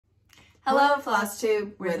Hello,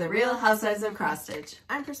 Flosstube. We're the Real Housewives of Cross Stitch.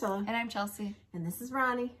 I'm Priscilla. And I'm Chelsea. And this is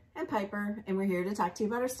Ronnie and Piper, and we're here to talk to you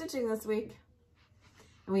about our stitching this week.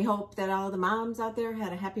 And we hope that all the moms out there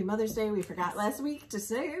had a happy Mother's Day. We forgot last week to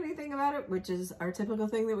say anything about it, which is our typical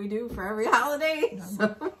thing that we do for every holiday.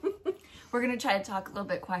 So. We're going to try to talk a little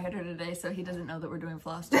bit quieter today so he doesn't know that we're doing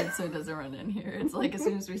Flosstube, so he doesn't run in here. It's like as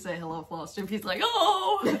soon as we say hello, Flosstube, he's like,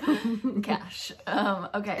 oh! Cash.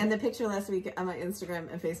 Okay. And the picture last week on my Instagram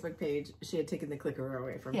and Facebook page, she had taken the clicker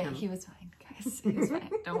away from him. Yeah, he was fine, guys. He was fine.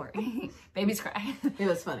 Don't worry. Babies cry. It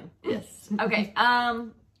was funny. Yes. Okay.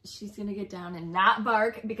 She's going to get down and not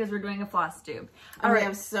bark because we're doing a Flosstube. All right. We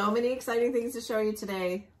have so many exciting things to show you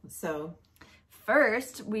today. So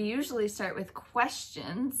first, we usually start with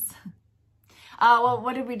questions. Well,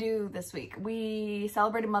 what did we do this week? We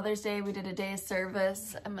celebrated Mother's Day. We did a day of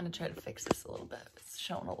service. I'm going to try to fix this a little bit. It's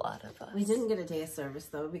shown a lot of us. We didn't get a day of service,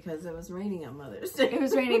 though, because it was raining on Mother's Day. It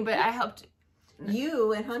was raining, but I helped.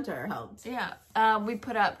 You and Hunter helped. Yeah. We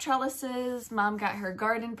put up trellises. Mom got her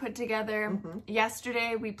garden put together. Mm-hmm.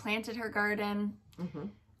 Yesterday, we planted her garden. Mm-hmm.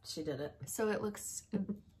 She did it. So it looks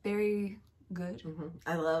very good. Mm-hmm.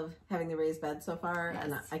 I love having the raised bed so far, yes.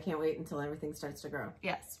 And I can't wait until everything starts to grow.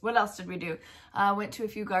 Yes. What else did we do? Went to a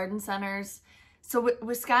few garden centers. So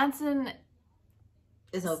Wisconsin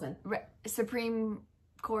is open. Supreme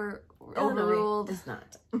Court overruled. It's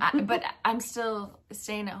not. But I'm still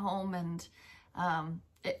staying at home, and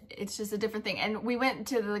it's just a different thing. And we went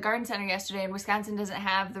to the garden center yesterday, and Wisconsin doesn't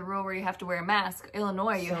have the rule where you have to wear a mask.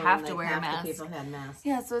 Illinois, you have to wear a mask. People had masks.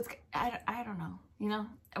 Yeah, so it's I don't know, you know,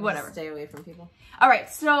 whatever. Just stay away from people. All right.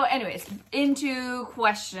 So, anyways, into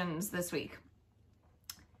questions this week.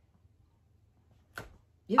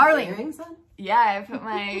 You have Arlene. Earrings on? Yeah, I put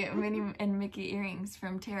my Minnie and Mickey earrings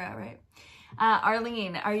from Tara, right?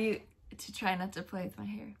 Arlene, are you, to try not to play with my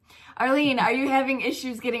hair. Arlene, are you having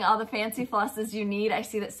issues getting all the fancy flosses you need? I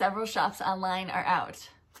see that several shops online are out.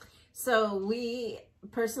 So we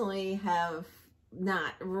personally have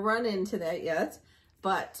not run into that yet,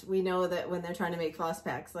 but we know that when they're trying to make floss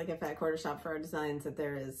packs, like at Fat Quarter Shop for our designs, that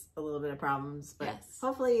there is a little bit of problems, but yes.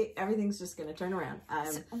 Hopefully everything's just going to turn around.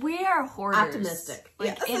 We are hoarders. Optimistic.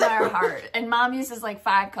 Like yes. In our heart. And Mom uses like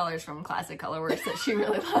 5 colors from Classic Colorworks that she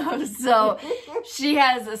really loves. So she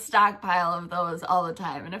has a stockpile of those all the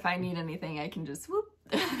time. And if I need anything, I can just whoop.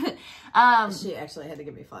 She actually had to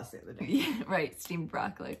give me floss the other day. Yeah, right, steamed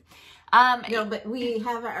broccoli. No, but we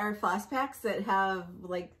have our floss packs that have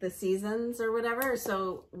like the seasons or whatever.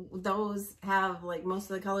 So those have like most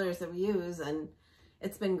of the colors that we use, and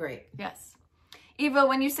it's been great. Yes. Eva,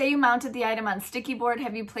 when you say you mounted the item on sticky board,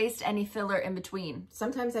 have you placed any filler in between?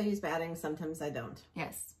 Sometimes I use batting, sometimes I don't.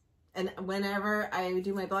 Yes. And whenever I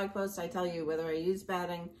do my blog post, I tell you whether I use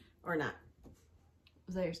batting or not.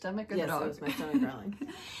 Was that your stomach or yes, the dog? Yes, it was my stomach growling.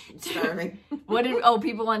 I'm starving.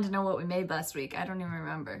 People wanted to know what we made last week. I don't even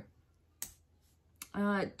remember.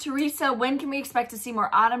 Teresa, when can we expect to see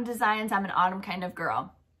more autumn designs? I'm an autumn kind of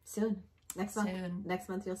girl. Soon. Next month. Next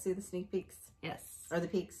month you'll see the sneak peeks. Yes. Or the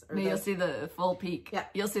peaks. Or you'll see the full peak. Yeah.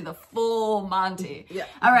 You'll see the full Monty. Yeah.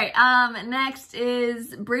 All right. Next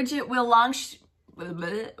is Bridget. Will long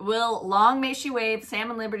may she wave,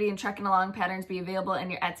 Salmon Liberty, and Truckin' Along patterns be available in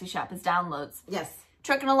your Etsy shop as downloads? Yes.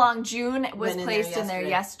 Truckin' Along June was placed in there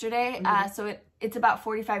yesterday. Mm-hmm. So it's about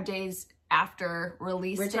 45 days after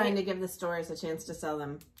release We're date. trying to give the stores a chance to sell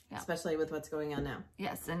them, especially with what's going on now.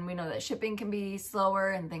 Yes, and we know that shipping can be slower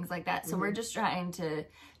and things like that. So we're just trying to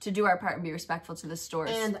do our part and be respectful to the stores.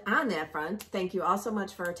 And on that front, thank you all so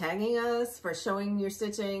much for tagging us, for showing your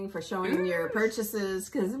stitching, for showing your purchases,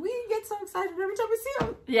 because we get so excited every time we see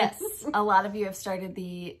them. Yes, a lot of you have started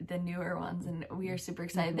the newer ones, and we are super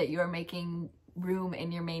excited that you are making room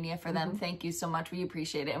in your mania for them. Thank you so much. We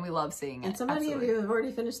appreciate it, and we love seeing it. And so many of you have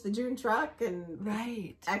already finished the June truck and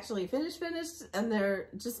actually finished, and they're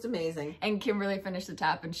just amazing. And Kimberly finished the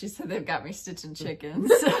top, and she said they've got me stitching chickens.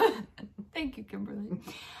 Thank you, Kimberly.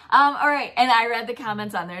 All right, and I read the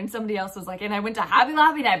comments on there, and somebody else was like, and I went to Hobby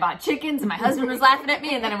Lobby and I bought chickens, and my husband was laughing at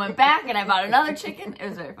me, and then I went back and I bought another chicken. It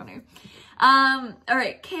was very funny. All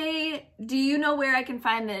right, Kay, do you know where I can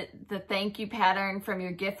find the thank you pattern from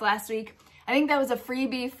your gift last week? I think that was a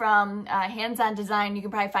freebie from Hands On Design. You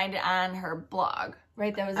can probably find it on her blog,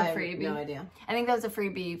 right? That was a freebie. I have no idea. I think that was a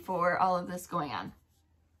freebie for all of this going on.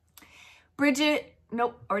 Bridget,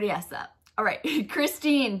 nope, already asked that. All right,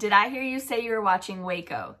 Christine, did I hear you say you were watching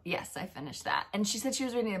Waco? Yes, I finished that. And she said she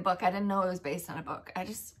was reading a book. I didn't know it was based on a book. I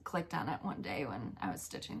just clicked on it one day when I was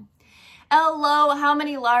stitching. Hello, how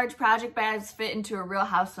many large project bags fit into a Real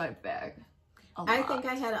Housewife bag? I think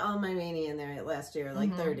I had all my mania in there last year,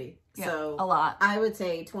 like 30. Yeah, so a lot. I would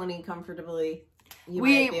say 20 comfortably. you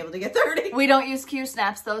might be able to get 30. We don't use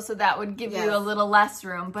Q-snaps though, so that would give you a little less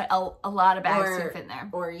room, but a lot of bags can fit in there.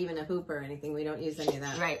 Or even a hoop or anything. We don't use any of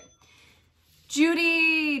that. Right.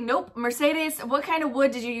 Judy, nope. Mercedes, what kind of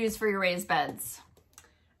wood did you use for your raised beds?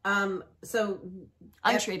 So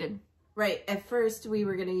untreated. Right. At first we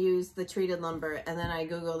were going to use the treated lumber, and then I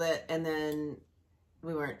Googled it, and then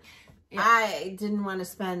we weren't. Yeah. I didn't want to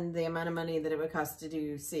spend the amount of money that it would cost to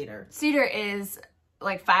do cedar. Cedar is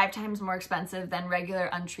like 5 times more expensive than regular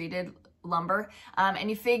untreated lumber. And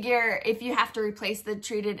you figure if you have to replace the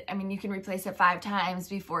treated, I mean, you can replace it 5 times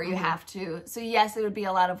before you have to. So yes, it would be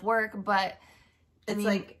a lot of work, but it's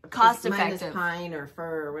like cost effective. Mine is pine or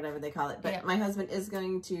fir or whatever they call it. But my husband is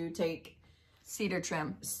going to take cedar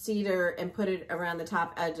trim, cedar, and put it around the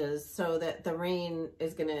top edges so that the rain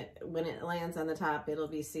is gonna, when it lands on the top, it'll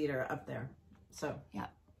be cedar up there. So yeah.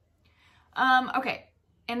 Okay,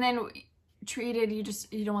 and then treated,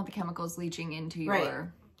 you don't want the chemicals leaching into your right.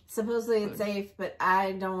 Supposedly food. It's safe, but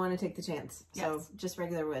I don't want to take the chance. So yes. Just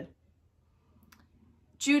regular wood.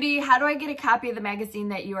 Judy, how do I get a copy of the magazine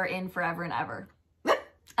that you are in forever and ever?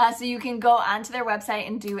 So you can go onto their website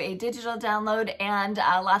and do a digital download, and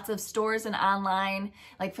lots of stores and online,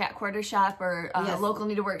 like Fat Quarter Shop or local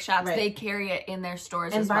needlework shops, right. They carry it in their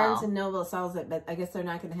stores as well. And Barnes and Noble sells it, but I guess they're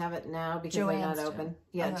not going to have it now because Joann's they're not open.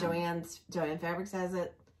 Yeah, Joann Fabrics has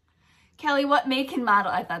it. Kelly, what make and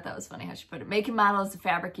model? I thought that was funny how she put it. Make and model is the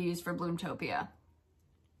fabric you use for Bloomtopia.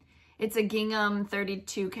 It's a gingham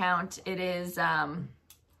 32 count. It is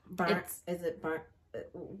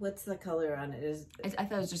what's the color on it? I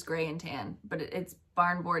thought it was just gray and tan, but it's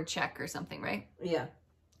barnboard check or something, right? Yeah.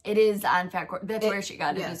 It is on Fat Quarter. That's where she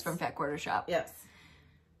got it. It's from Fat Quarter Shop. Yes.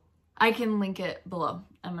 I can link it below.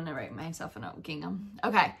 I'm going to write myself a note. Gingham.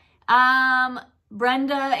 Okay.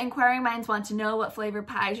 Brenda, inquiring minds want to know what flavor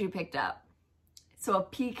pies you picked up. So a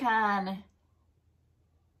pecan,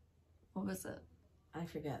 what was it? I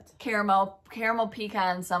forget. Caramel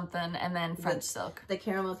pecan something, and then French silk. The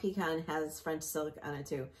caramel pecan has French silk on it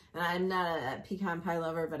too. And I'm not a pecan pie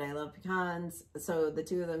lover, but I love pecans. So the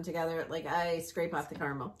two of them together, like I scrape off the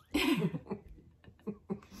caramel. Yeah,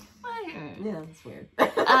 that's weird.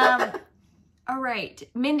 All right.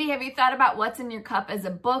 Mindy, have you thought about what's in your cup as a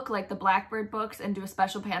book, like the Blackbird books, and do a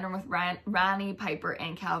special pattern with Ronnie, Piper,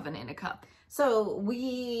 and Calvin in a cup? So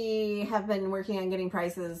we have been working on getting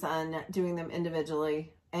prices on doing them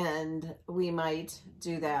individually, and we might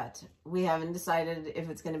do that. We haven't decided if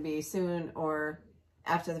it's going to be soon or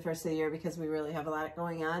after the first of the year because we really have a lot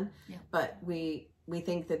going on. Yeah. But we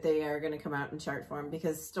think that they are going to come out in chart form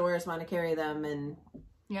because stores want to carry them. And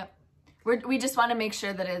yep, we just want to make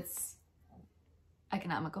sure that it's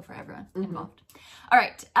economical for everyone involved. All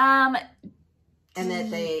right. And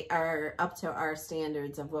that they are up to our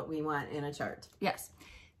standards of what we want in a chart. Yes.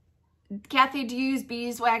 Kathy, do you use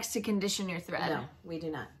beeswax to condition your thread? No, we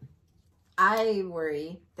do not. I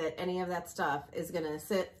worry that any of that stuff is going to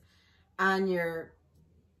sit on your,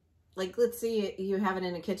 like, let's see you have it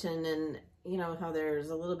in a kitchen and you know how there's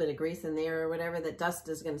a little bit of grease in there or whatever, that dust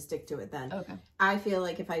is going to stick to it then. Okay. I feel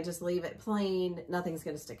like if I just leave it plain, nothing's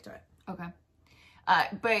going to stick to it. Okay.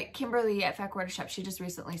 But Kimberly at Fat Quarter Shop, she just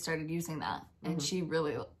recently started using that, and she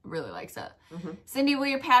really, really likes it. Cindy, will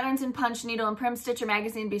your patterns in punch needle and prim stitcher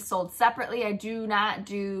magazine be sold separately? I do not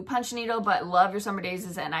do punch needle, but love your summer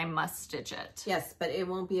daisies, and I must stitch it. Yes, but it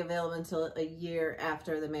won't be available until a year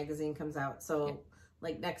after the magazine comes out. So,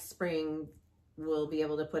 like next spring, we'll be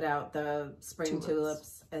able to put out the spring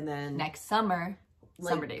tulips, and then next summer,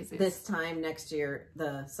 summer daisies. This time next year,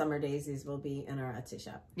 the summer daisies will be in our Etsy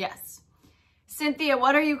shop. Yes. Cynthia,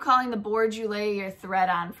 what are you calling the boards you lay your thread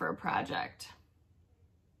on for a project?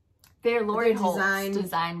 They're Lori Holt's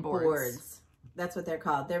design boards. That's what they're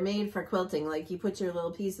called. They're made for quilting. Like you put your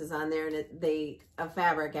little pieces on there and of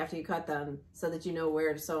fabric after you cut them so that you know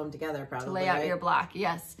where to sew them together probably. To lay out your block,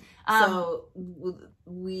 yes. So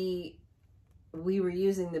we were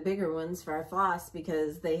using the bigger ones for our floss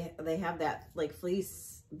because they have that like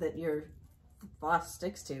fleece that your floss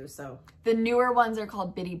sticks to. So the newer ones are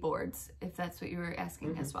called bitty boards, if that's what you were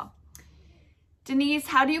asking as well. Denise,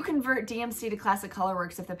 how do you convert DMC to Classic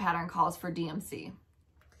Colorworks if the pattern calls for DMC?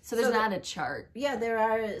 So there's not a chart. Yeah, there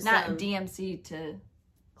are not DMC to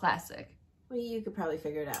Classic. Well, you could probably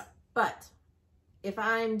figure it out. But if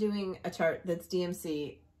I'm doing a chart that's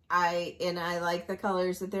DMC, I like the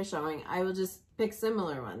colors that they're showing, I will just pick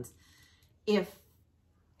similar ones. If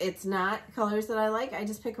it's not colors that I like, I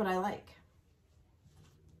just pick what I like.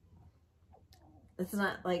 It's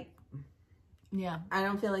not like, I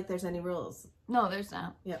don't feel like there's any rules. No, there's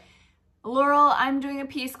not. Yep. Laurel, I'm doing a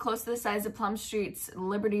piece close to the size of Plum Street's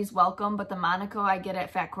Liberty's Welcome, but the Monaco I get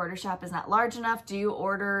at Fat Quarter Shop is not large enough. Do you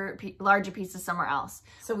order larger pieces somewhere else?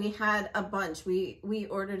 So we had a bunch. We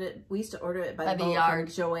ordered it. We used to order it by the bolt yard.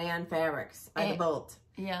 from Joanne Fabrics by the bolt.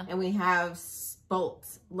 Yeah. And we have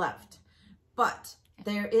bolts left. But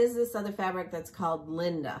there is this other fabric that's called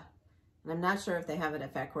Linda. And I'm not sure if they have it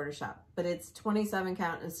at Fat Quarter Shop, but it's 27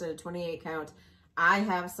 count instead of 28 count. I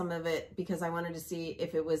have some of it because I wanted to see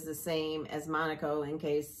if it was the same as Monaco in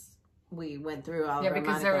case we went through all of our because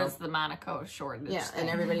Monaco. there was the Monaco shortage. Yeah, thing. and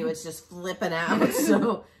everybody was just flipping out.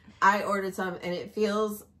 So I ordered some, and it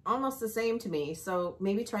feels almost the same to me. So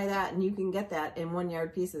maybe try that, and you can get that in 1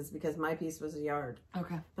 yard pieces because my piece was a yard.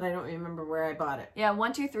 Okay. But I don't remember where I bought it. Yeah,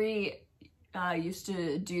 123 used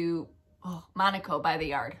to do Monaco by the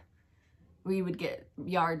yard. We would get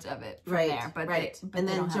yards of it from there. But and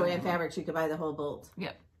then Joanne Fabrics, you could buy the whole bolt.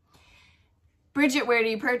 Yep. Bridget, where do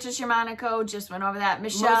you purchase your Monaco? Just went over that.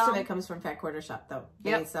 Michelle. Most of it comes from Fat Quarter Shop, though.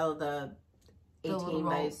 They sell the 18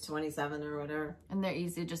 by 27 or whatever. And they're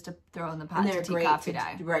easy just to throw in the pot. And they're great to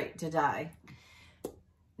dye. Right, to dye.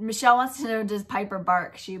 Michelle wants to know, does Piper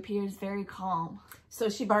bark? She appears very calm. So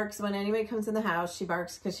she barks when anybody comes in the house. She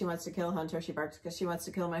barks because she wants to kill Hunter. She barks because she wants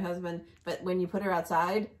to kill my husband. But when you put her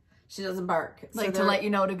outside, she doesn't bark. Like to let you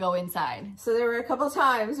know to go inside. So there were a couple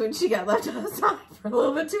times when she got left outside for a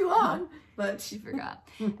little bit too long. But she forgot.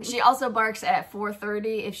 She also barks at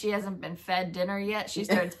 4:30. If she hasn't been fed dinner yet, she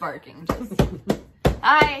starts barking. Just,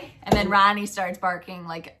 hi! And then Ronnie starts barking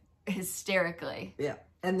like hysterically. Yeah.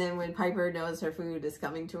 And then when Piper knows her food is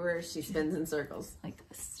coming to her, she spins in circles. Like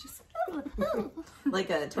this. Just like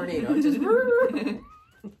a tornado. Just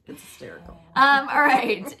it's hysterical. All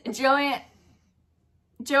right.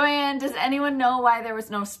 Joanne, does anyone know why there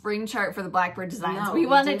was no spring chart for the Blackbird designs? No, we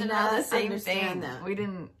wanted to know the same thing. That. We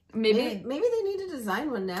didn't. Maybe they need to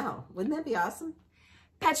design one now. Wouldn't that be awesome?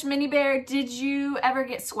 Patch Mini Bear, did you ever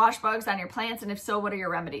get squash bugs on your plants? And if so, what are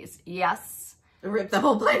your remedies? Yes. Rip the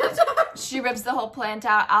whole plant out. She rips the whole plant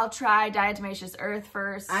out. I'll try diatomaceous earth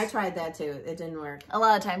first. I tried that too. It didn't work. A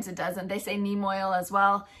lot of times it doesn't. They say neem oil as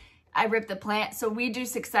well. I rip the plant. So we do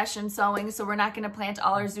succession sowing. So we're not going to plant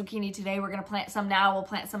all our zucchini today. We're going to plant some now. We'll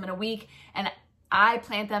plant some in a week. And I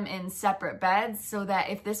plant them in separate beds so that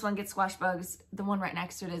if this one gets squash bugs, the one right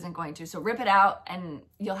next to it isn't going to. So rip it out and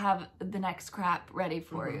you'll have the next crop ready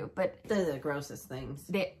for you. But they're the grossest things.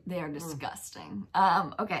 They are disgusting.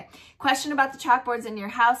 Okay. Question about the chalkboards in your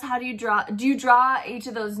house. How do you draw? Do you draw each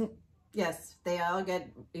of those? Yes, they all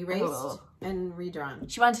get erased and redrawn.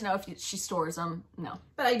 She wanted to know if she stores them. No.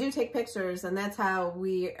 But I do take pictures, and that's how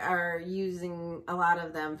we are using a lot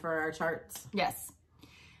of them for our charts. Yes.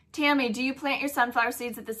 Tammy, do you plant your sunflower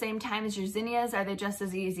seeds at the same time as your zinnias? Are they just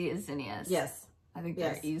as easy as zinnias? Yes. I think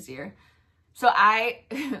they're easier. So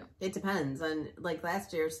it depends. And like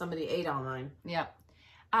last year, somebody ate all mine. Yeah.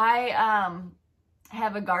 I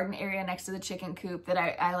have a garden area next to the chicken coop that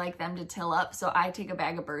I like them to till up. So I take a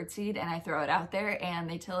bag of birdseed and I throw it out there and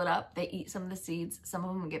they till it up. They eat some of the seeds. Some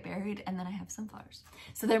of them get buried and then I have sunflowers.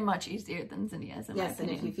 So they're much easier than zinnias. Yes, and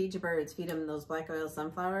if you feed your birds, feed them those black oil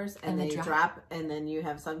sunflowers and they drop and then you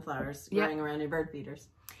have sunflowers growing around your bird feeders.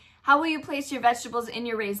 How will you place your vegetables in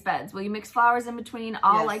your raised beds? Will you mix flowers in between,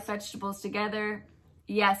 all like vegetables together?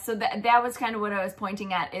 Yes, so that was kind of what I was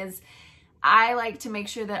pointing at is I like to make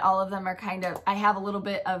sure that all of them are kind of, I have a little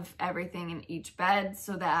bit of everything in each bed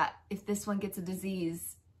so that if this one gets a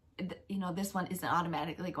disease, you know, this one isn't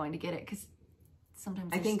automatically going to get it because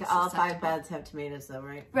sometimes I think all 5 beds have tomatoes though,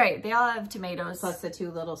 right? Right, they all have tomatoes. Plus the 2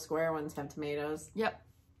 little square ones have tomatoes. Yep.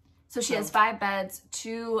 So she has 5 beds,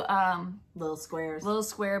 2 little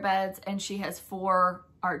square beds, and she has 4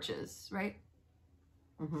 arches, right?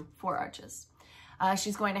 4 arches.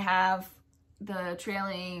 She's going to have the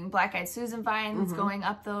trailing black-eyed Susan vines going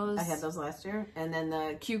up those. I had those last year. And then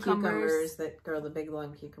the cucumbers that grow, the big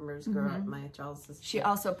long cucumbers grow up my Charles's. She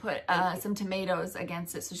also put some tomatoes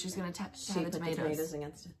against it, so she's going to have the tomatoes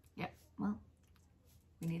against it. Yeah, well,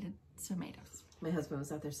 we needed tomatoes. My husband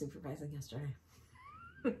was out there supervising yesterday.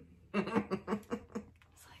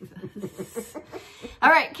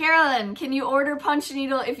 All right, Carolyn, can you order Punch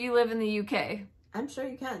Needle if you live in the UK? I'm sure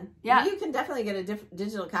you can. Yeah. You can definitely get a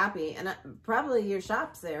digital copy, and probably your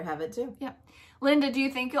shops there have it too. Yeah. Linda, do you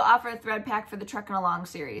think you'll offer a thread pack for the Truckin' Along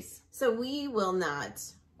series? So we will not,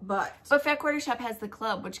 but Fat Quarter Shop has the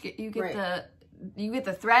club, which you get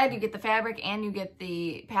the thread, you get the fabric, and you get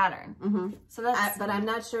the pattern. So that's. But I'm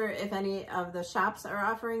not sure if any of the shops are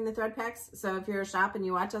offering the thread packs. So if you're a shop and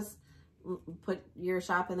you watch us, put your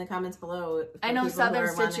shop in the comments below. I know Southern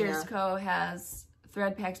Stitchers Co. has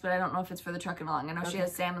thread packs, but I don't know if it's for the Truckin' Along. I know she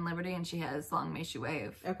has Salmon Liberty and she has Long May She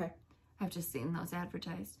Wave. Okay. I've just seen those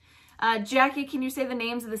advertised. Jackie, can you say the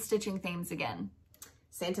names of the stitching themes again?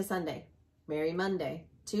 Santa Sunday, Merry Monday,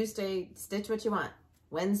 Tuesday, Stitch What You Want,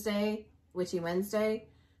 Wednesday, Witchy Wednesday,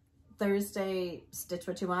 Thursday, Stitch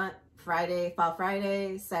What You Want, Friday, Fall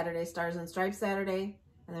Friday, Saturday, Stars and Stripes Saturday,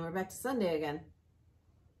 and then we're back to Sunday again.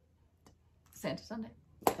 Santa Sunday.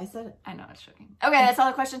 I said it. I know, it's joking. Okay, that's all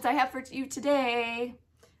the questions I have for you today.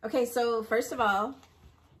 Okay, so first of all,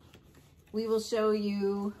 we will show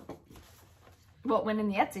you what went in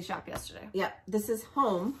the Etsy shop yesterday. Yeah, this is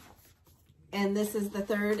home, and this is the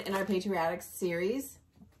third in our Patriotic series.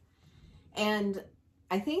 And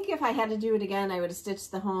I think if I had to do it again, I would have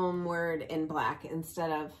stitched the home word in black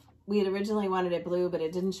instead of, we had originally wanted it blue, but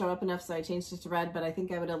it didn't show up enough, so I changed it to red, but I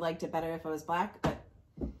think I would have liked it better if it was black, but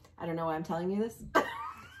I don't know why I'm telling you this.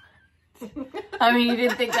 I mean, you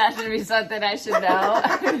didn't think that should be something I should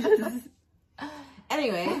know.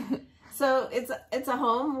 Anyway, so it's a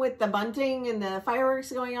home with the bunting and the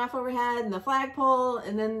fireworks going off overhead and the flagpole,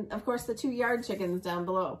 and then of course the 2 yard chickens down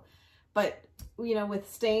below. But you know, with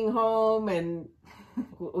staying home, and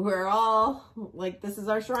we're all like, this is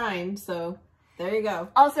our shrine, so there you go.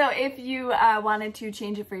 Also, if you wanted to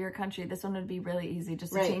change it for your country, this one would be really easy.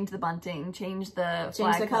 Just to change the bunting, change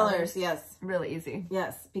the colors. Yes, really easy.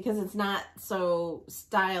 Yes, because it's not so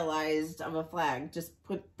stylized of a flag. Just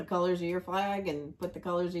put the colors of your flag and put the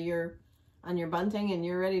colors of on your bunting, and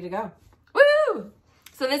you're ready to go. Woo!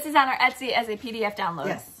 So this is on our Etsy as a PDF download.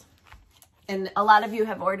 Yes, and a lot of you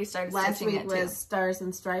have already started stitching it too. Last week was Stars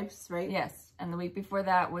and Stripes, right? Yes, and the week before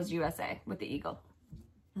that was USA with the eagle.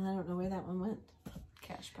 And I don't know where that one went.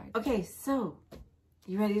 Cash prize. Okay, so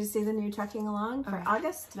you ready to see the new Trucking Along for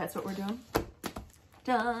August? That's what we're doing.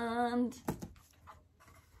 Done.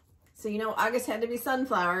 So you know, August had to be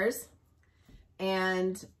sunflowers,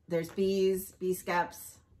 and there's bees, bee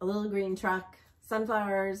skeps, a little green truck,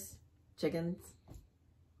 sunflowers, chickens,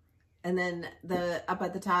 and then up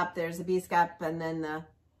at the top there's a bee skep, and then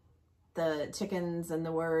the chickens and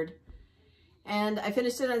the word. And I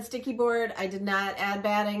finished it on sticky board. I did not add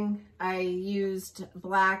batting. I used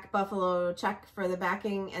black buffalo check for the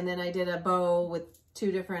backing, and then I did a bow with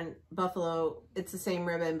 2 different buffalo. It's the same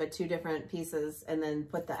ribbon, but 2 different pieces, and then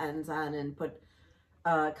put the ends on and put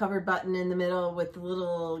a covered button in the middle with the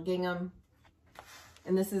little gingham.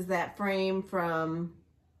 And this is that frame from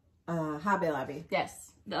Hobby Lobby.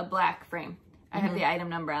 Yes, the black frame. I have the item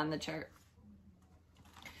number on the chart.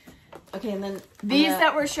 Okay, and then these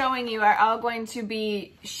that we're showing you are all going to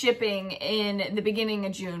be shipping in the beginning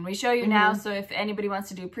of June. We show you now, so if anybody wants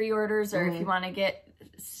to do pre-orders or if you want to get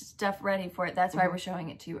stuff ready for it, that's why we're showing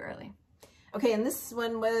it to you early. Okay, and this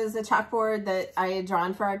one was a chalkboard that I had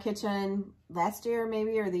drawn for our kitchen last year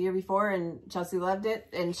maybe, or the year before, and Chelsea loved it,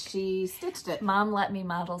 and she stitched it. Mom let me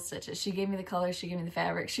model stitch it. She gave me the colors, she gave me the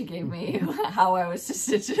fabric, she gave me how I was to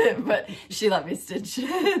stitch it, but she let me stitch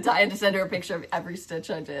it. I had to send her a picture of every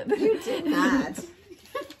stitch I did. You did not.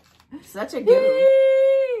 Such a goof.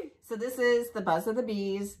 So this is the Buzz of the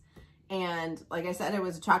Bees, and like I said, it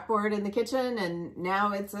was a chalkboard in the kitchen, and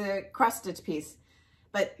now it's a cross stitch piece.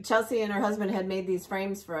 But Chelsea and her husband had made these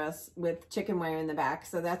frames for us with chicken wire in the back,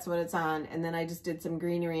 so that's what it's on. And then I just did some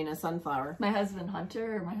greenery and a sunflower. My husband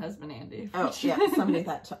Hunter or my husband Andy? Oh, yeah. Somebody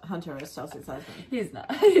thought Hunter was Chelsea's husband. He's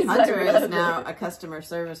not. Hunter is now a customer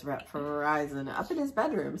service rep for Verizon up in his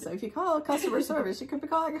bedroom. So if you call customer service, you could be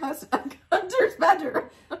calling Hunter's bedroom.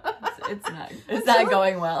 It's not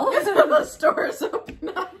going well. Until the stores open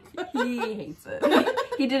up. He hates it.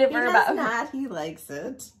 He did it for about... not. He likes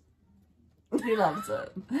it. He loves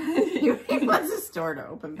it. He wants a store to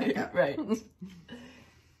open back up. Right.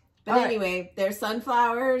 But anyway, there's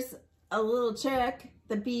sunflowers, a little chick,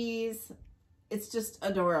 the bees. It's just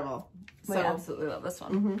adorable. We absolutely love this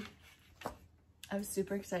one. I was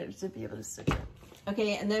super excited to be able to stitch it.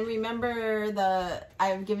 Okay, and then remember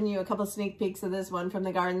I've given you a couple sneak peeks of this one from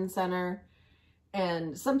the garden center,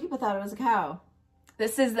 and some people thought it was a cow.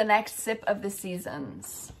 This is the next Sip of the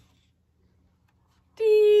Seasons.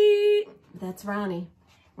 Dee! That's Ronnie.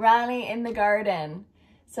 Ronnie in the garden.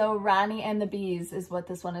 So Ronnie and the Bees is what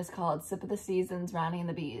this one is called. Sip of the Seasons, Ronnie and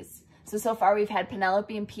the Bees. So far we've had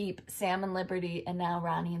Penelope and Peep, Sam and Liberty, and now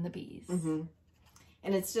Ronnie and the Bees. And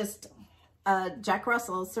it's just Jack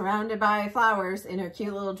Russell surrounded by flowers in her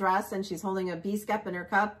cute little dress, and she's holding a bee skep in her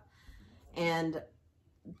cup. And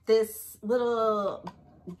this little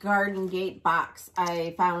garden gate box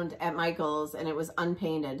I found at Michael's, and it was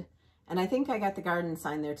unpainted. And I think I got the garden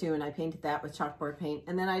sign there too, and I painted that with chalkboard paint.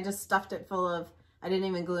 And then I just stuffed it full of, I didn't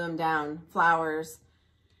even glue them down, flowers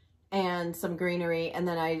and some greenery. And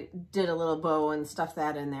then I did a little bow and stuffed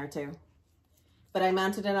that in there too. But I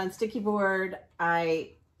mounted it on sticky board.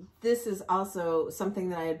 I this is also something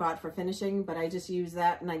that I had bought for finishing, but I just used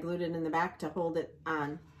that and I glued it in the back to hold it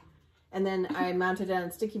on. And then I mounted it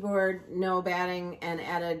on sticky board, no batting, and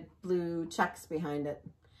added blue checks behind it.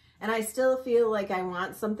 And I still feel like I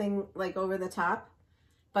want something like over the top,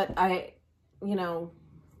 but I, you know,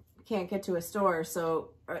 can't get to a store,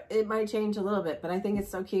 so it might change a little bit, but I think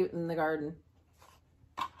it's so cute in the garden.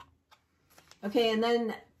 Okay, and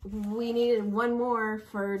then we needed one more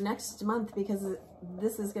for next month because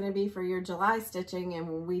this is going to be for your July stitching,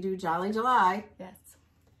 and we do Jolly July. Yes.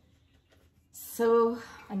 So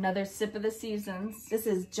another sip of the seasons. This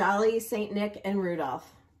is Jolly, Saint Nick, and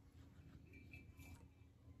Rudolph.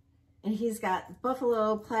 And he's got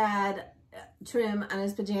buffalo plaid trim on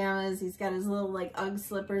his pajamas. He's got his little like Ugg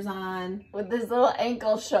slippers on. With his little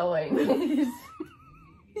ankle showing.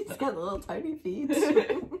 He's got little tiny feet.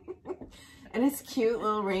 And it's cute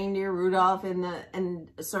little reindeer Rudolph and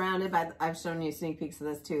surrounded by, I've shown you sneak peeks of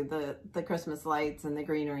this too, the Christmas lights and the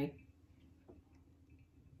greenery.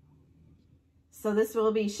 So this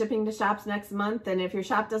will be shipping to shops next month, and if your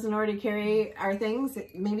shop doesn't already carry our things,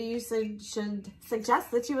 maybe you should suggest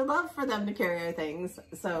that you would love for them to carry our things.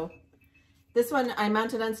 So this one I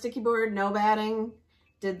mounted on sticky board, no batting,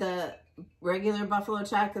 did the regular buffalo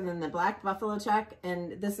check and then the black buffalo check,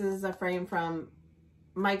 and this is a frame from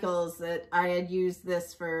Michael's that I had used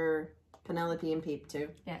this for Penelope and Peep too.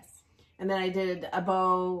 Yes. And then I did a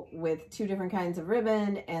bow with 2 different kinds of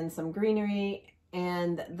ribbon and some greenery,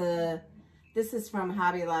 and this is from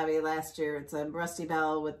Hobby Lobby last year. It's a rusty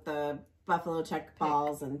bell with the buffalo check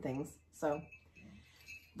balls and things. So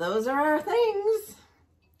those are our things.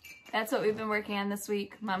 That's what we've been working on this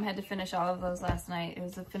week. Mom had to finish all of those last night. It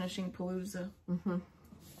was a finishing palooza. Mm-hmm.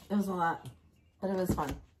 It was a lot, but it was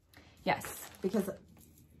fun. Yes. Because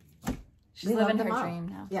she's living her dream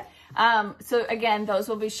now. Yeah. So again, those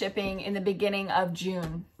will be shipping in the beginning of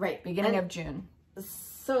June. Right. Beginning of June.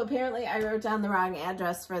 So apparently I wrote down the wrong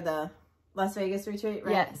address for the Las Vegas retreat,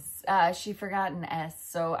 right? Yes, she forgot an S,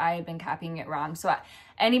 so I had been copying it wrong. So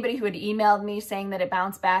anybody who had emailed me saying that it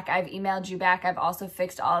bounced back, I've emailed you back. I've also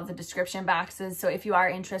fixed all of the description boxes. So if you are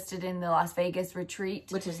interested in the Las Vegas retreat,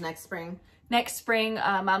 which is next spring. Next spring,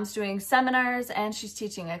 Mom's doing seminars and she's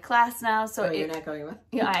teaching a class now. So you're not going with?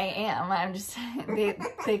 Yeah, I am. I'm just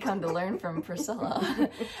they come to learn from Priscilla.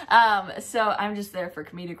 So I'm just there for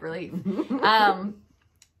comedic relief.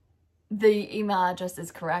 The email address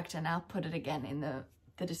is correct, and I'll put it again in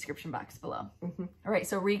the description box below. Mm-hmm. All right,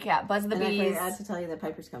 so recap. Buzz of the Bees. I forgot to tell you that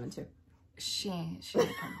Piper's coming too. She ain't coming.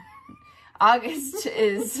 August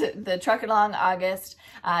is the Truckin' Along August.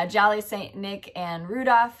 Jolly, Saint Nick, and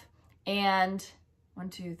Rudolph. And 1,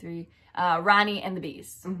 2, 3, Ronnie and the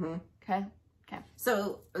Bees. Mm-hmm. Okay? Okay.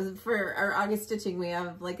 So for our August stitching, we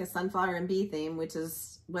have like a sunflower and bee theme, which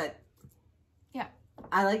is what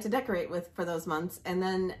I like to decorate with for those months. And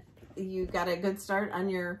then you got a good start on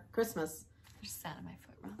your Christmas. I just sat on my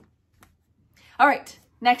foot wrong. All right,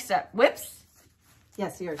 next up, whips.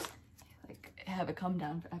 Yes, yours. Like, have it come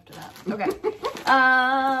down after that. Okay.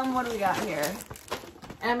 What do we got here?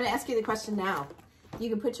 And I'm going to ask you the question now. You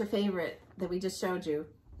can put your favorite that we just showed you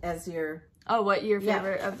as your... Oh, what your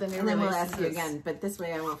favorite of the new releases? And then we'll ask you again, but this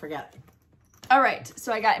way I won't forget. All right,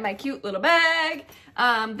 so I got my cute little bag.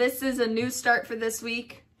 This is a new start for this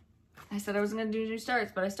week. I said I wasn't going to do new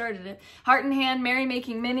starts, but I started it. Heart in Hand Merry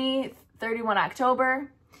Making Mini, 31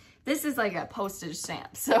 October. This is like a postage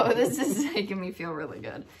stamp, so this is making me feel really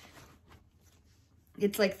good.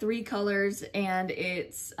 It's like 3 colors, and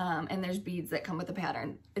it's and there's beads that come with the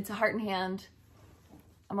pattern. It's a heart in hand.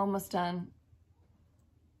 I'm almost done.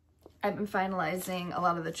 I've been finalizing a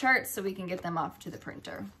lot of the charts so we can get them off to the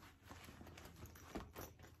printer.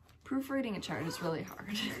 Proofreading a chart is really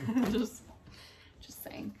hard. just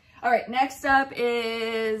saying. All right, next up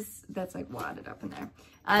is, that's like wadded up in there.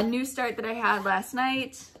 A new start that I had last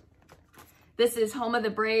night. This is Home of the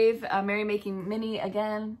Brave, Merry Making Mini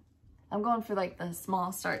again. I'm going for like the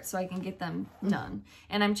small starts so I can get them done.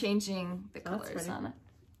 And I'm changing the colors on it.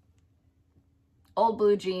 Old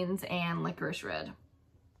Blue Jeans and Licorice Red.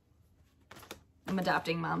 I'm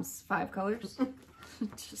adopting Mom's 5 colors.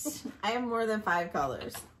 I have more than 5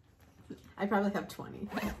 colors. I probably have 20.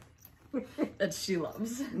 That she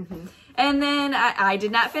loves. Mm-hmm. And then I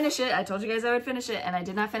did not finish it. I told you guys I would finish it, and I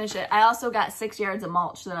did not finish it. I also got 6 yards of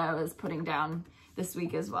mulch that I was putting down this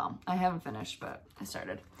week as well. I haven't finished, but I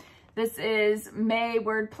started. This is May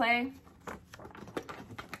Wordplay.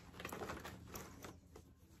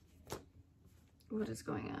 What is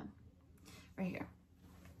going on? Right here.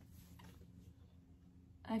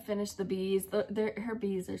 I finished the bees. Her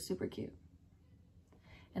bees are super cute.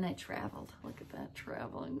 And I traveled. Look at that,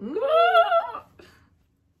 traveling.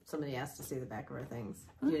 somebody asked to see the back of our things.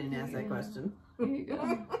 You didn't ask that question. There you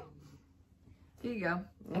go. There you go.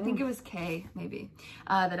 I think it was Kay, maybe,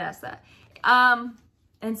 that asked that.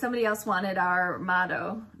 And somebody else wanted our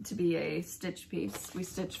motto to be a stitch piece. We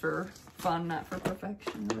stitch for fun, not for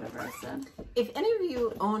perfection, or whatever I said. If any of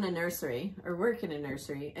you own a nursery or work in a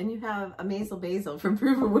nursery and you have a Maisel Basil from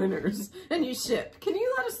Proof of Winners and you ship, can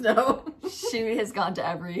you let us know? She has gone to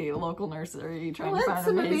every local nursery trying to find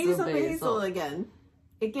some a Maisel Basil again.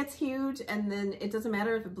 It gets huge and then it doesn't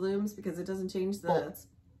matter if it blooms because it doesn't change the...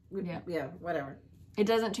 Yeah, whatever. It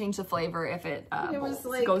doesn't change the flavor if it,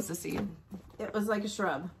 goes to seed. It was like a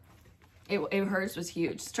shrub. Hers was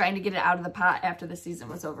huge. Trying to get it out of the pot after the season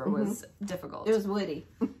was over was difficult. It was woody.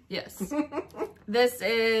 Yes. This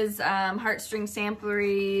is Heartstring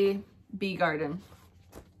Samplery Bee Garden.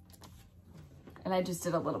 And I just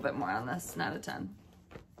did a little bit more on this, not a ton.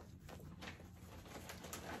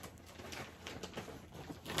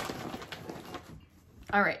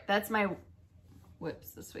 All right, that's my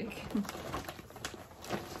whips this week.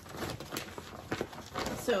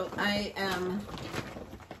 So I am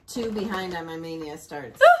 2 behind on my Mania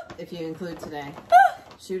starts, if you include today.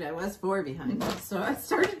 Shoot, I was 4 behind. So I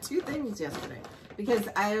started 2 things yesterday because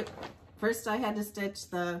first I had to stitch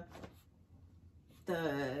the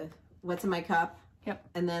What's in My Cup. Yep.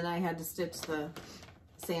 And then I had to stitch the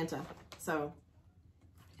Santa. So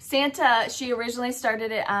Santa, she originally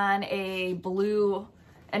started it on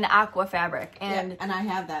an aqua fabric, and and I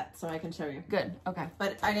have that, so I can show you. Good. Okay.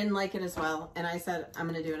 But I didn't like it as well, and I said I'm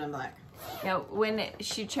gonna do it on black. Yeah, when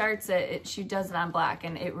she charts it, she does it on black,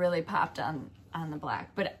 and it really popped on the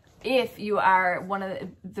black. But if you are one of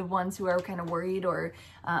the ones who are kind of worried or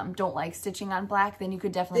don't like stitching on black, then you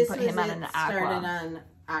could definitely put him on an aqua. Started on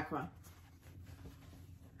aqua.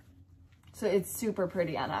 So it's super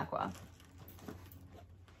pretty on aqua.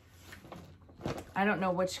 I don't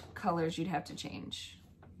know which colors you'd have to change,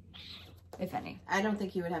 if any. I don't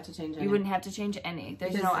think you would have to change any. You wouldn't have to change any.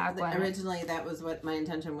 There's no aqua. Originally, that was what my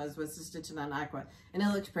intention was to stitch it on aqua. And it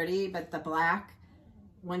looked pretty, but the black,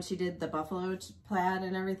 when she did the buffalo plaid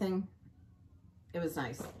and everything, it was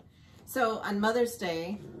nice. So on Mother's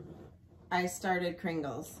Day, I started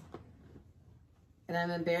Kringles. And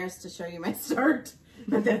I'm embarrassed to show you my start,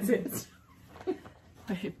 but that's it.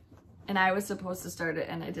 And I was supposed to start it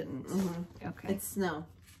and I didn't. Okay. It's snow.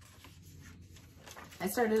 I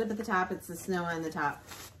started up at the top. It's the snow on the top.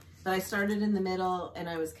 But I started in the middle and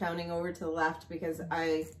I was counting over to the left because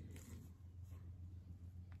I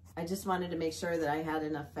just wanted to make sure that I had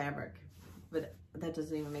enough fabric. But that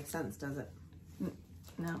doesn't even make sense, does it?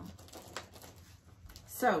 No.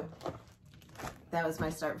 So that was my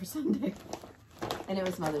start for Sunday. And it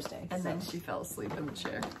was Mother's Day. And then she fell asleep in the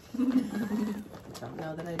chair. Don't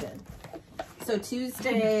know that I did. So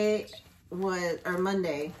Tuesday or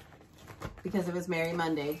Monday, because it was Merry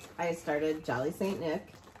Monday, I started Jolly St.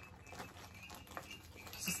 Nick.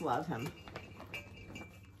 Just love him.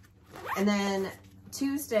 And then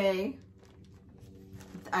Tuesday,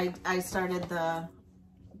 I started the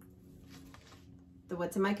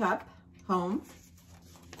What's in My Cup home.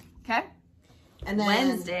 Okay. And then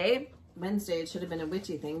Wednesday, it should have been a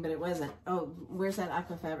witchy thing, but it wasn't. Oh, where's that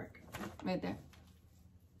aqua fabric? Right there.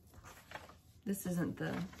 This isn't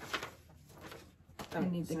the... I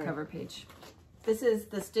need the cover page. This is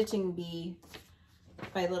the Stitching Bee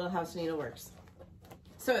by Little House Needleworks.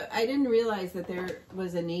 So I didn't realize that there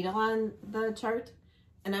was a needle on the chart,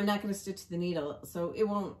 and I'm not going to stitch the needle, so it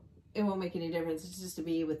won't make any difference. It's just a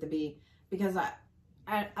bee with the bee, because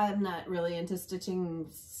I'm not really into stitching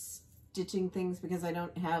things because I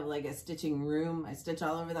don't have like a stitching room. I stitch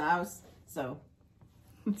all over the house, so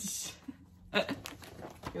it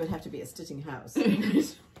would have to be a stitching house.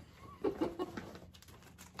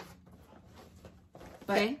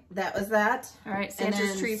 But okay. That was that. All right,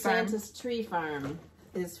 Santa's Tree Farm. Santa's Tree Farm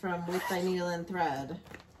is from With Thy Needle and Thread.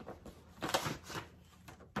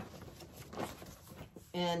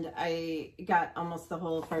 And I got almost the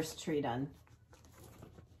whole first tree done.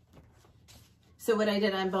 So what I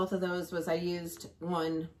did on both of those was I used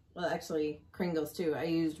one, well actually Kringles too, I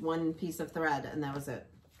used one piece of thread and that was it.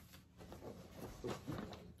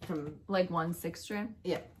 From like 1 6 strand?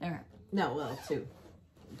 Yeah. All right. No, well, two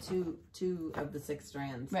of the 6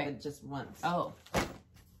 strands, right. But just once. Oh.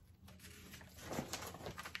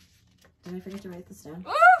 Did I forget to write this down?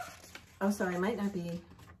 Oof! Oh, sorry, might not be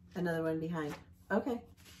another one behind. Okay,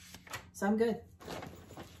 so I'm good.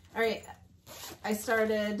 All right, I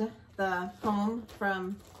started the home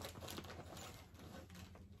from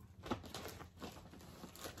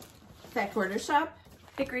Fat Quarter Shop.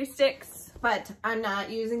 Hickory Sticks. But I'm not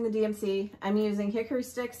using the DMC. I'm using hickory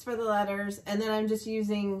sticks for the letters. And then I'm just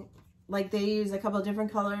using, like they use a couple of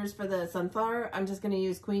different colors for the sunflower. I'm just going to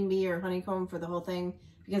use Queen Bee or Honeycomb for the whole thing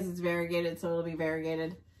because it's variegated, so it'll be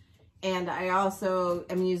variegated. And I also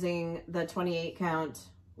am using the 28 count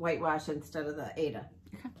whitewash instead of the Ada.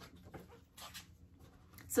 Okay.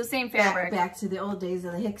 So same fabric. Back to the old days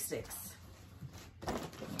of the hick sticks. Oh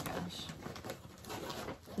my gosh.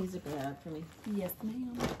 Please zip that up for me. Yes,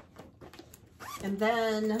 ma'am. And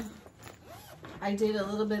then I did a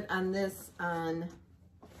little bit on this on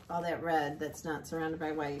all that red that's not surrounded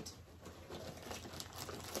by white.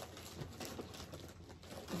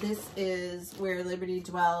 This is Where Liberty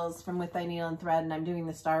Dwells from With Thy Needle and Thread, and I'm doing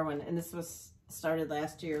the star one. And this was started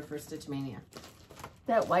last year for Stitch Mania.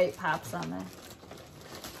 That white pops on there.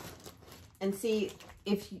 And see,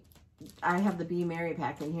 if I have the Be Merry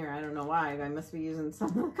pack in here, I don't know why, I must be using some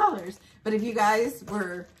of the colors. But if you guys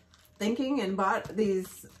were thinking and bought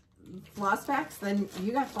these floss packs, then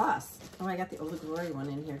you got floss. Oh, I got the Old Glory one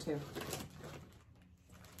in here too.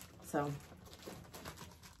 So.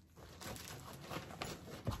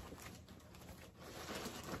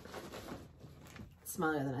 It's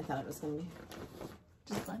smaller than I thought it was going to be.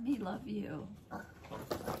 Just let me love you.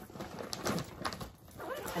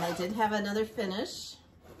 And I did have another finish.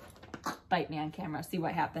 Bite me on camera, see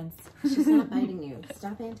what happens. She's not biting you.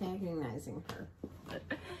 Stop antagonizing her.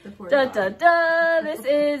 Da da da! This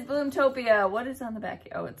is Bloomtopia. What is on the back?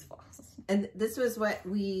 Oh, it's floss. And this was what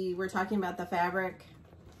we were talking about, the fabric.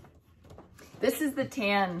 This is the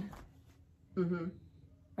tan. Mm-hmm.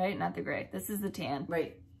 Right? Not the gray. This is the tan.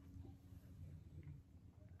 Right.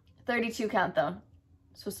 32 count though.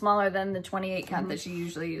 So smaller than the 28 count that she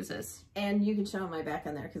usually uses. And you can show my back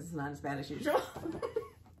on there because it's not as bad as usual.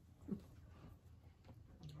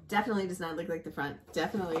 Definitely does not look like the front.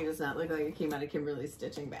 Definitely does not look like it came out of Kimberly's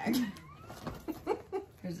stitching bag.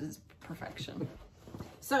 Hers is perfection.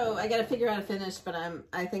 So I got to figure out a finish, but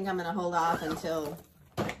I think I'm going to hold off until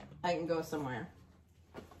I can go somewhere.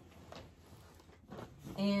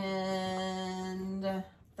 And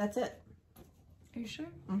that's it. Are you sure?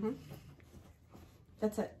 Mm-hmm.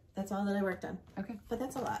 That's it. That's all that I worked on. Okay. But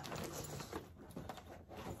that's a lot.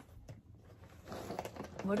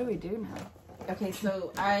 What do we do now? Okay,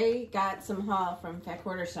 so I got some haul from Fat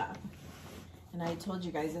Quarter Shop. And I told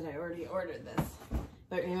you guys that I already ordered this.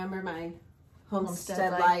 But remember my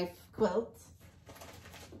Homestead Life quilt?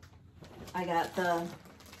 I got the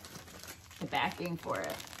backing for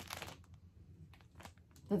it.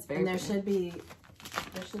 That's very And there should be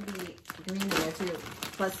green there too.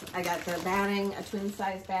 Plus I got the batting, a twin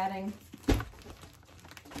size batting.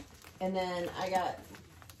 And then I got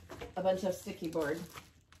a bunch of sticky board.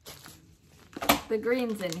 The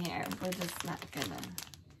green's in here. We're just not gonna.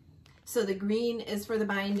 So the green is for the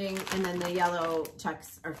binding and then the yellow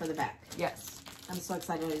checks are for the back. Yes. I'm so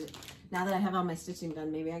excited. Now that I have all my stitching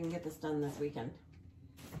done, maybe I can get this done this weekend.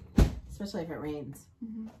 Especially if it rains.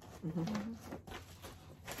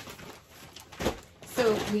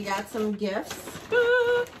 So we got some gifts.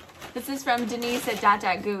 This is from Denise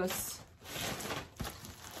at Goose.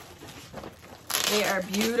 They are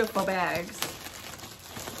beautiful bags.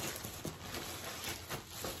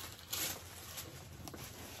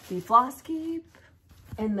 The Flosstube.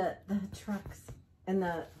 And the trucks. And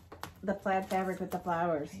the plaid fabric with the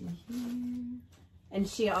flowers. And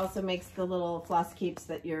she also makes the little floss keeps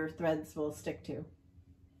that your threads will stick to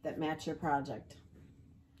that match your project.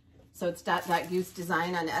 So it's .goose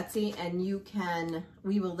design on Etsy, and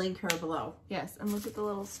we will link her below. Yes, and look at the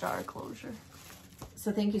little star closure.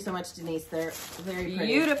 So thank you so much, Denise. They're very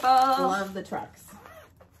pretty. Beautiful. Love the trucks.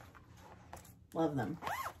 Love them.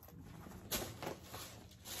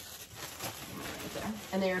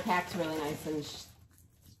 And they are packed really nice and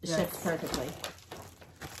shipped perfectly.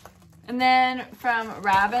 And then from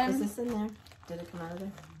Robin. Is this in there? Did it come out of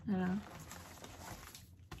there? I don't know.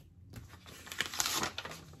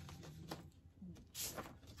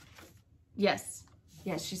 Yes.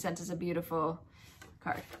 Yes, she sent us a beautiful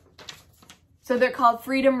card. So they're called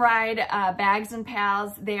Freedom Ride Bags and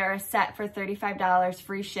Pals. They are set for $35,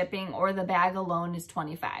 free shipping, or the bag alone is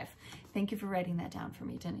 $25. Thank you for writing that down for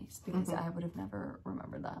me, Denise, because I would have never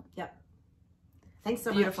remembered that. Yep. Thanks so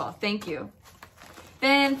much. Beautiful. Thank you.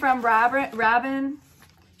 Then from Robin,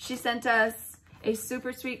 she sent us a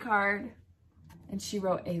super sweet card, and she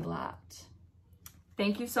wrote a lot.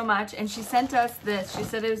 Thank you so much. And she sent us this. She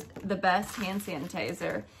said it was the best hand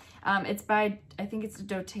sanitizer. It's by, I think it's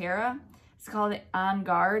doTERRA. It's called On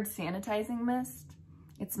Guard Sanitizing Mist.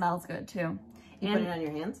 It smells good too. You put it on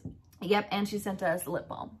your hands? Yep, and she sent us lip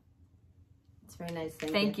balm. It's very nice.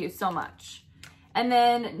 Thank you so much. And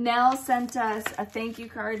then Nell sent us a thank you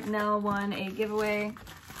card. Nell won a giveaway.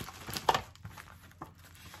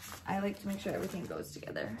 I like to make sure everything goes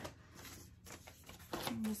together.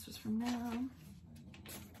 And this was from Nell.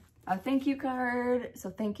 A thank you card. So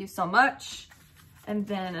thank you so much. And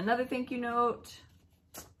then another thank you note.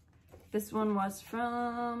 This one was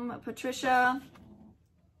from Patricia.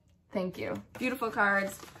 Thank you. Beautiful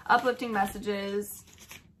cards, uplifting messages.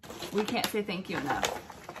 We can't say thank you enough.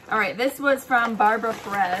 All right, this was from Barbara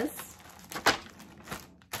Perez.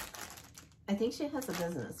 I think she has a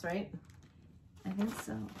business, right? I think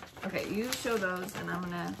so. Okay, you show those and I'm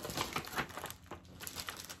gonna,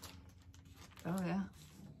 oh yeah.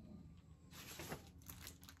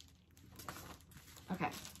 Okay.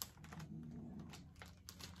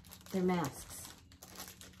 They're masks.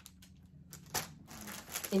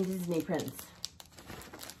 In Disney prints.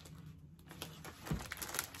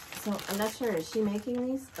 So I'm not sure, is she making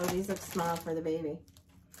these? Oh, these look small for the baby.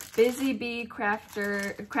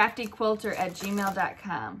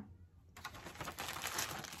 busybeecraftyquilter@gmail.com.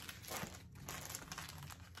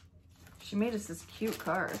 She made us this cute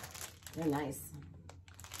card. They're nice.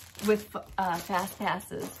 With fast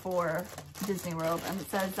passes for Disney World. And it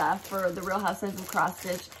says for the Real Housewives of Cross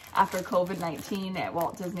Stitch after COVID-19 at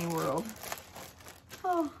Walt Disney World.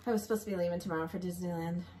 Oh, I was supposed to be leaving tomorrow for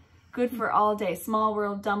Disneyland. Good for all day. Small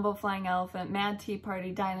World, Dumbo, Flying Elephant, Mad Tea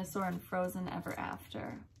Party, Dinosaur, and Frozen Ever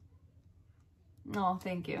After. Oh,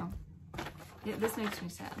 thank you. Yeah, this makes me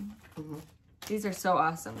sad. Mm-hmm. These are so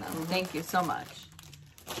awesome, though. Mm-hmm. Thank you so much.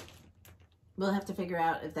 We'll have to figure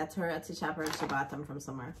out if that's her Etsy shop or if she bought them from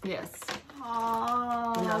somewhere. Yes.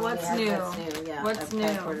 Oh, no, what's new? That's new. Yeah, what's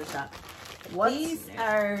new? Quarter shop. These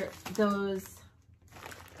are those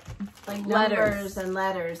like numbers and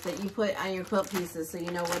letters that you put on your quilt pieces so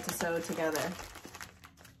you know what to sew together.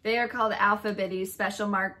 They are called Alphabetty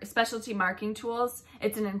specialty marking tools.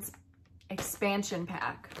 It's an expansion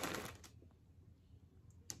pack.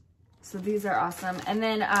 So these are awesome. And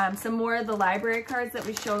then some more of the library cards that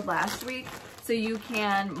we showed last week. So you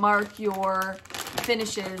can mark your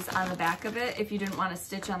finishes on the back of it if you didn't want to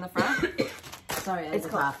stitch on the front. Sorry, it's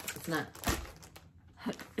called, it's not.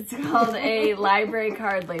 It's called a library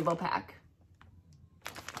card label pack.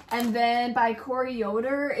 And then by Corey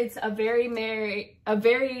Yoder, it's a very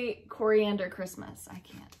coriander Christmas. I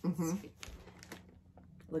can't speak.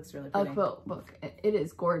 Looks really pretty. A quilt book. It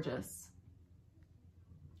is gorgeous.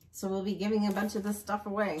 So we'll be giving a bunch of this stuff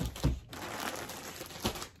away.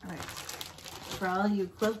 All right. For all you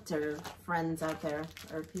quilter friends out there,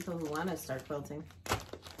 or people who want to start quilting.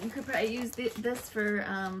 You could probably use this for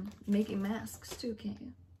making masks too, can't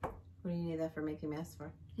you? What do you need that for making masks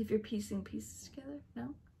for? If you're piecing pieces together,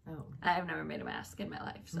 no? Oh. I've never made a mask in my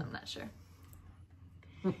life, so I'm not sure.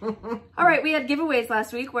 All right, we had giveaways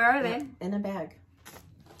last week. Where are they? In a bag.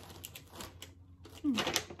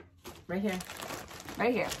 Right here.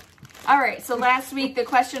 Right here. All right, so last week the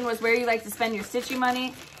question was where you like to spend your stitching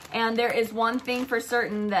money. And there is one thing for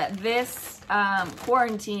certain, that this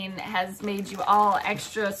quarantine has made you all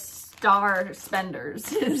extra star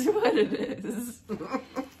spenders, is what it is.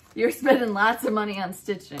 You're spending lots of money on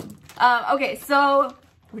stitching. Okay, so,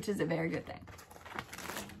 which is a very good thing.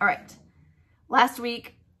 All right, last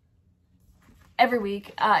week, every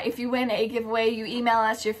week, if you win a giveaway, you email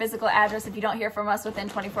us your physical address. If you don't hear from us within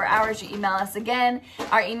 24 hours, you email us again.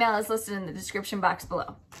 Our email is listed in the description box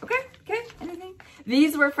below. Okay, anything?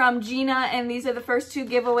 These were from Gina, and these are the first two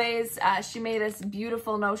giveaways. She made us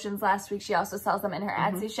beautiful notions last week. She also sells them in her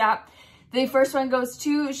Etsy shop. The first one goes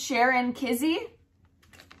to Sharon Kizzy.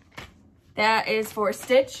 That is for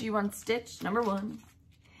Stitch. You won Stitch, number 1.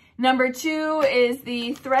 Number 2 is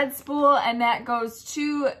the thread spool, and that goes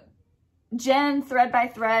to Jen Thread by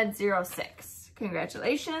Thread 06.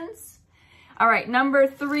 Congratulations. All right, number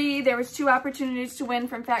 3, there was 2 opportunities to win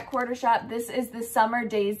from Fat Quarter Shop. This is the Summer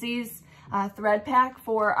Daisies thread pack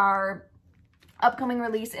for our upcoming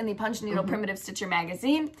release in the Punch Needle Primitive Stitcher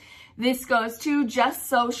magazine. This goes to Just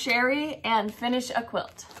So Sherry and Finish a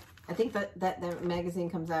Quilt. I think that the magazine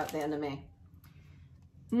comes out the end of May.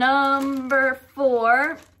 Number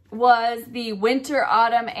 4 was the Winter,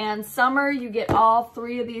 Autumn, and Summer. You get all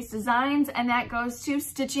 3 of these designs, and that goes to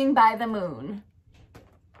Stitching by the Moon.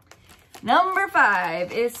 Number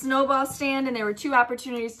 5 is Snowball Stand, and there were 2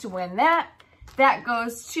 opportunities to win that. That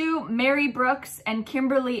goes to Mary Brooks and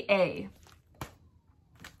Kimberly A.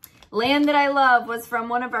 Land That I Love was from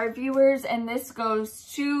one of our viewers, and this goes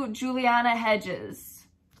to Juliana Hedges.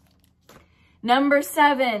 Number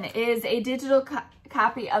 7 is a digital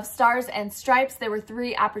copy of Stars and Stripes. There were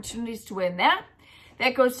 3 opportunities to win that.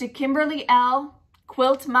 That goes to Kimberly L,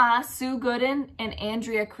 Quilt Ma, Sue Gooden, and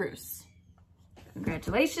Andrea Cruz.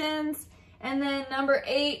 Congratulations. And then number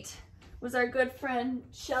 8 was our good friend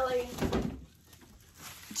Shelly.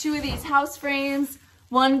 2 of these house frames.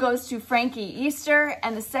 One goes to Frankie Easter,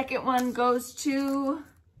 and the second one goes to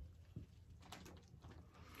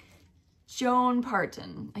Joan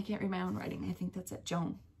Parton. I can't read my own writing. I think that's it.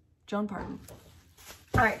 Joan Parton.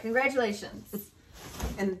 All right, congratulations.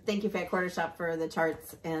 And thank you, Fat Quarter Shop, for the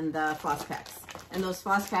charts and the floss packs. And those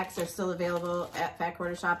floss packs are still available at Fat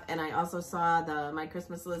Quarter Shop. And I also saw the My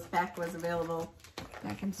Christmas List pack was available.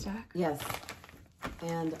 Back in stock? Yes.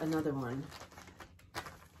 And another one.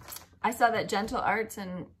 I saw that Gentle Arts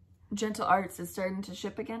is starting to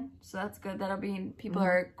ship again. So that's good. That'll be, people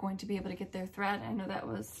are going to be able to get their thread. I know that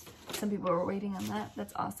was, some people were waiting on that.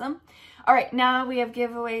 That's awesome. All right, now we have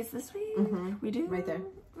giveaways this week. We do. Right there.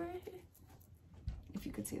 Right. If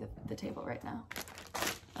you could see the table right now.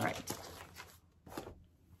 All right.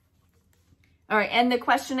 All right, and the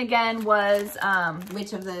question again was...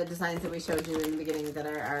 which of the designs that we showed you in the beginning that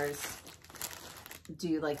are ours do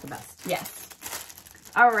you like the best? Yes.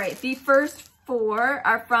 All right, the first 4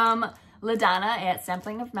 are from LaDonna at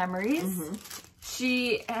Sampling of Memories.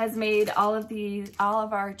 She has made all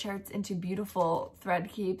of our charts into beautiful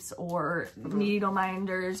thread keeps or needle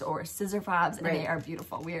minders or scissor fobs, and they are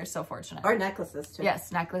beautiful. We are so fortunate. Or necklaces too.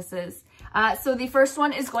 Yes, necklaces. So the first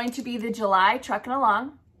one is going to be the July Truckin'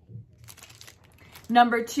 Along.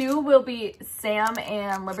 Number 2 will be Sam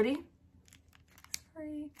and Liberty.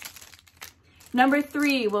 Sorry. Number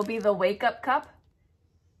 3 will be the Wake Up Cup.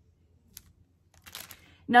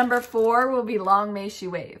 Number 4 will be Long May She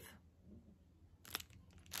Wave.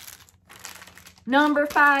 Number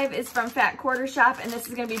 5 is from Fat Quarter Shop, and this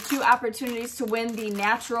is going to be 2 opportunities to win the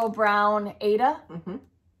Natural Brown Ada.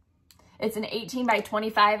 It's an 18 by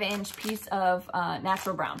 25 inch piece of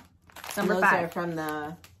natural brown. Number 5. Those are from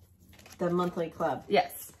the monthly club.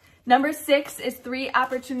 Yes. Number 6 is 3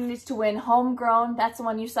 opportunities to win Homegrown. That's the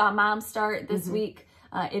one you saw Mom start this week.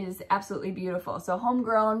 It is absolutely beautiful. So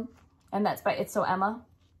Homegrown, and that's by It's So Emma.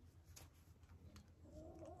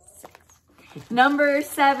 6. Number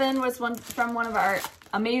 7 was one from one of our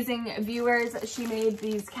amazing viewers. She made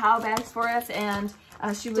these cow bags for us, and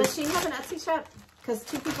she was... Does she have an Etsy shop? Because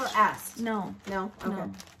 2 people asked. No. No? Okay.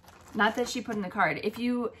 No. Not that she put in the card. If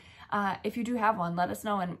you do have one, let us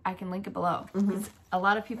know and I can link it below. A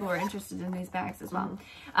lot of people are interested in these bags as well.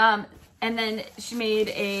 And then she made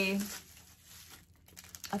a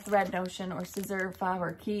thread notion or scissor fob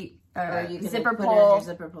or key or you can zipper put pull. It in your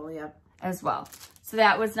zipper pull, yeah. As well. So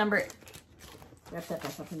that was number... Wrap that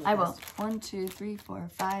back up in the I will. 1, 2, 3, 4,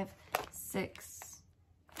 5, 6,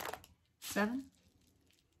 7.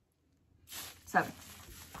 7.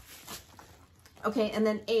 Okay, and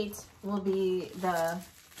then 8 will be the,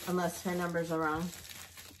 unless her numbers are wrong.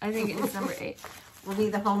 I think it's number 8. Will be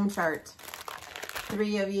the home chart.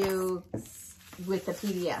 3 of you with the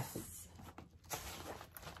PDF.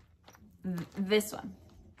 This one.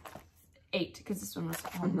 8, because this one was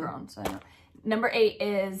homegrown. So I know. Number 8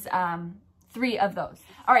 is 3 of those.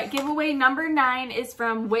 All right, giveaway number 9 is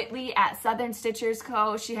from Whitley at Southern Stitchers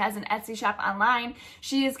Co. She has an Etsy shop online.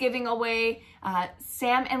 She is giving away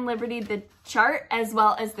Sam and Liberty, the chart, as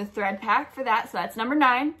well as the thread pack for that. So that's number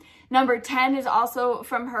 9. Number 10 is also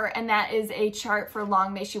from her, and that is a chart for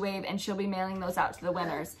Long May She Wave, and she'll be mailing those out to the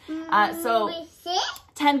winners. So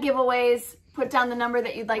 10 giveaways. Put down the number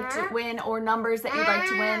that you'd like to win or numbers that you'd like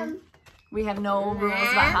to win. We have no rules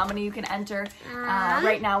about how many you can enter.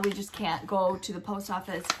 Right now, we just can't go to the post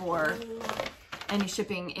office for any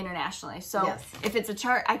shipping internationally. So if it's a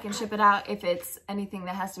chart, I can ship it out. If it's anything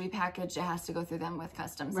that has to be packaged, it has to go through them with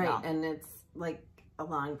customs. Right, and it's like a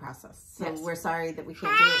long process. So we're sorry that we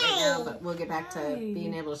can't do it right now, but we'll get back to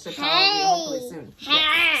being able to ship to all of you hopefully soon.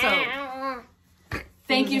 So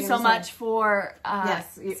thank you so much for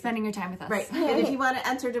spending your time with us. Right. And if you want to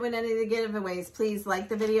enter to win any of the giveaways, please like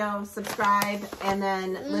the video, subscribe, and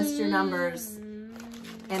then list your numbers.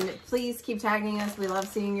 And please keep tagging us. We love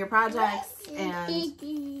seeing your projects. And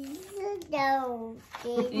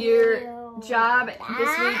your job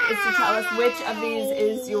this week is to tell us which of these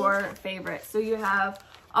is your favorite. So you have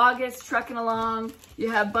August Truckin' Along, you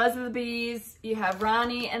have Buzz of the Bees, you have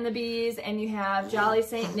Ronnie and the Bees, and you have Jolly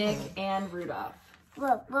St. Nick and Rudolph.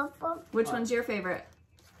 Which one's your favorite?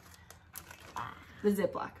 The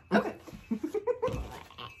Ziploc. Okay.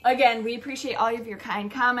 Again, we appreciate all of your kind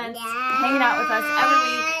comments, hanging out with us every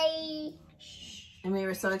week. And we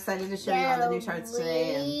were so excited to show you all the new charts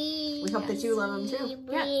today, and we hope that you love them too.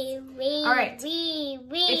 Yes. All right. If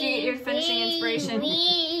you get your finishing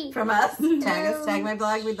inspiration from us, tag my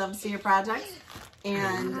blog. We'd love to see your projects.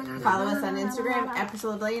 And follow us on Instagram at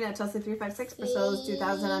Priscilla Blaine, at Chelsea356, Priscilla's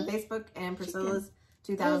 2000 on Facebook, and Priscilla's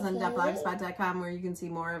 2000.blogspot.com, where you can see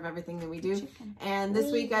more of everything that we do. And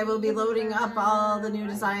this week I will be loading up all the new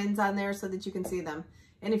designs on there so that you can see them.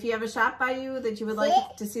 And if you have a shop by you that you would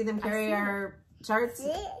like to see them carry our charts,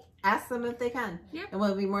 ask them if they can. Yep. And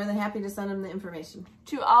we'll be more than happy to send them the information.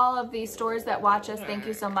 To all of the stores that watch us, thank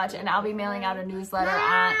you so much. And I'll be mailing out a newsletter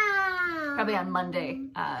probably on Monday,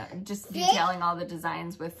 just detailing all the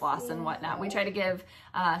designs with floss and whatnot. We try to give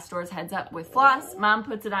stores heads up with floss. Mom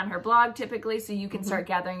puts it on her blog typically, so you can start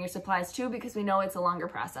gathering your supplies too, because we know it's a longer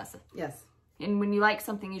process. Yes. And when you like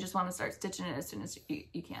something, you just want to start stitching it as soon as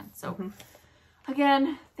you can. So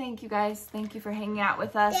again, thank you guys. Thank you for hanging out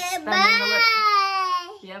with us.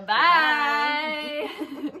 Yeah, bye.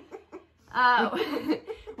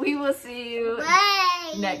 We will see you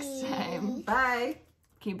next time. Bye.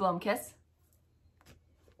 Can you blow them a kiss?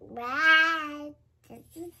 Bye.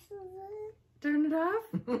 Turn it off?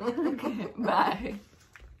 Okay, bye.